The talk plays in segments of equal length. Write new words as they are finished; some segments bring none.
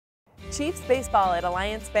Chiefs baseball at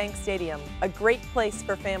Alliance Bank Stadium, a great place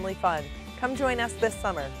for family fun. Come join us this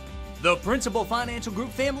summer. The Principal Financial Group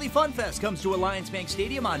Family Fun Fest comes to Alliance Bank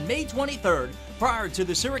Stadium on May 23rd, prior to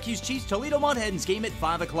the Syracuse Chiefs Toledo Mud Hens game at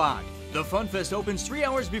 5 o'clock. The Fun Fest opens 3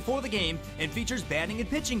 hours before the game and features batting and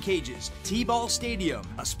pitching cages, T-ball stadium,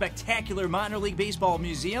 a spectacular minor league baseball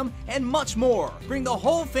museum, and much more. Bring the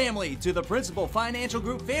whole family to the Principal Financial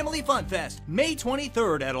Group Family Fun Fest, May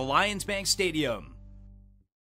 23rd at Alliance Bank Stadium.